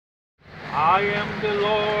I am the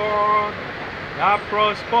Lord that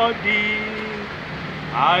prosper thee.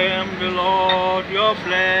 I am the Lord your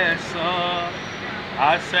blesser.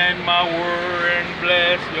 I send my word and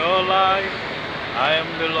bless your life. I am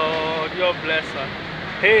the Lord your blesser.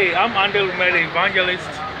 Hey, I'm Lumeh Evangelist.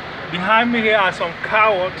 Behind me here are some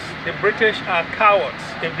cowards. The British are cowards.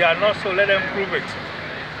 If they are not so, let them prove it.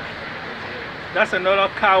 That's another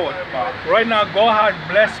coward. Right now, God has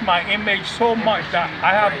blessed my image so much that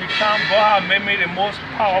I have become, God has made me the most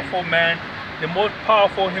powerful man, the most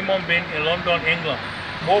powerful human being in London, England.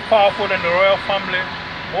 More powerful than the royal family,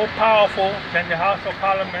 more powerful than the House of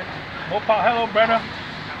Parliament. Hello, brother.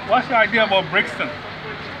 What's your idea about Brixton?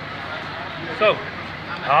 So,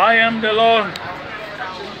 I am the Lord.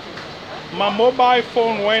 My mobile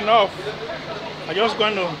phone went off. I'm just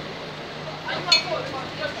going to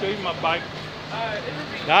show you my bike.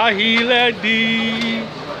 That healed thee.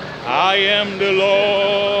 I am the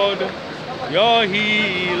Lord, your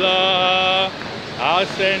healer. I'll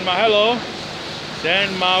send my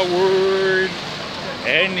word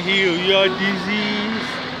and heal your disease.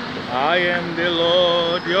 I am the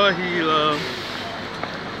Lord, your healer.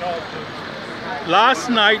 Last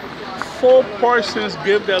night, 4 persons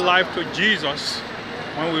gave their life to Jesus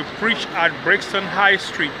when we preached at Brixton High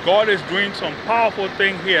Street. God is doing some powerful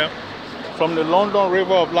thing here. From the London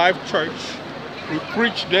River of Life Church. We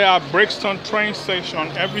preach there at Brixton train station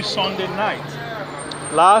every Sunday night.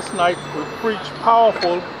 Last night we preached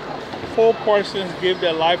powerful. 4 persons gave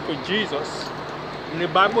their life to Jesus. And the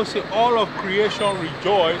Bible says all of creation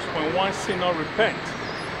rejoiced when one sinner repents.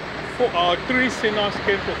 3 sinners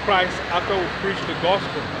came to Christ after we preached the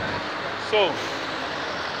gospel. So,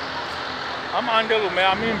 I'm Lumeh.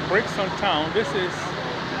 I'm in Brixton town. This is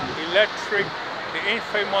the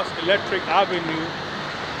infamous Electric Avenue.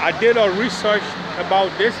 I did a research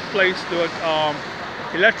about this place.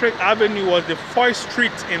 Electric Avenue was the first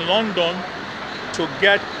street in London to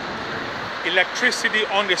get electricity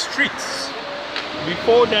on the streets.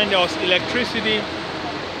 Before then, there was electricity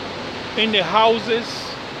in the houses,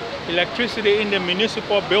 electricity in the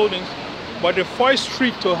municipal buildings, but the first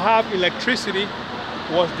street to have electricity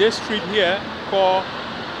was this street here called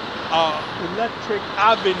Electric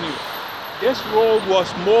Avenue. This road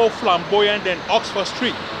was more flamboyant than Oxford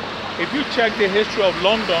Street. If you check the history of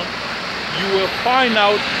London, you will find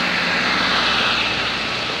out.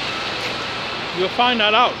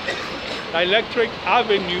 That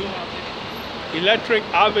Electric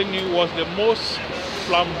Avenue was the most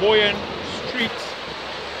flamboyant street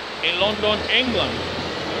in London, England.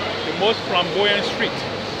 The most flamboyant street.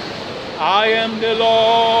 I am the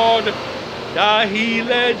Lord that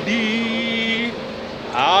healeth thee.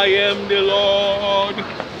 I am the Lord,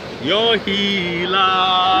 your healer.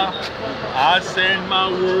 I send my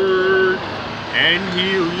word and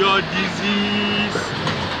heal your disease.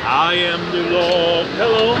 I am the Lord,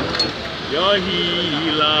 your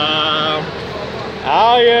healer.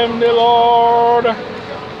 I am the Lord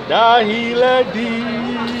that healeth thee.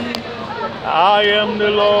 I am the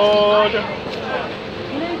Lord,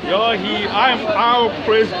 your healer. I'll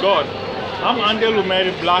praise God. I'm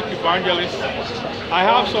Lumeh, the Black Evangelist. I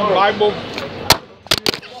have some Bible.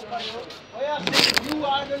 You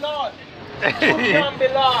are the Lord.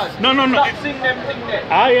 No. Stop sing them thing there.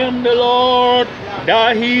 I am the Lord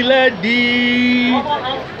that healeth thee.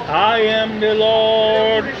 I am the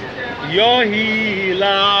Lord, your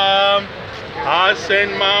healer. I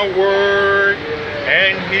send my word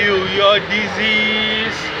and heal your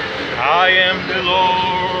disease. I am the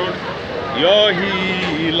Lord, your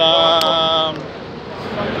healer.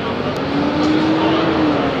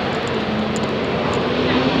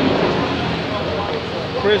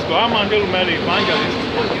 Praise God. I'm Lumeh Evangelist.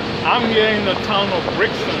 I'm here in the town of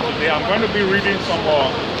Brixton today. I'm going to be reading some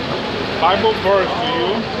Bible verse to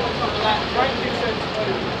you.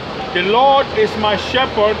 The Lord is my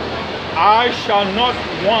shepherd, I shall not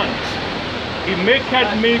want. He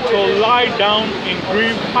maketh me to lie down in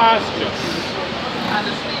green pastures.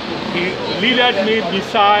 He leadeth me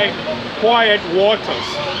beside quiet waters.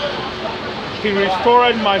 He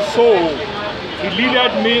restored my soul. He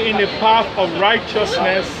leadeth me in the path of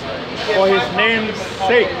righteousness for his name's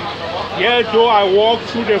sake. Yea, though I walk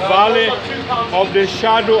through the valley of the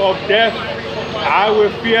shadow of death, I will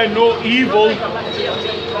fear no evil,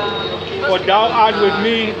 for thou art with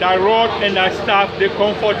me, thy rod and thy staff, they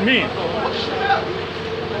comfort me.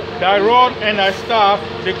 Thy rod and thy staff,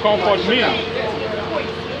 they comfort me.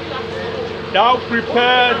 Thou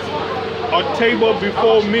prepared a table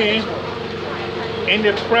before me in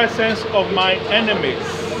the presence of my enemies.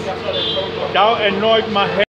 Thou anoint my head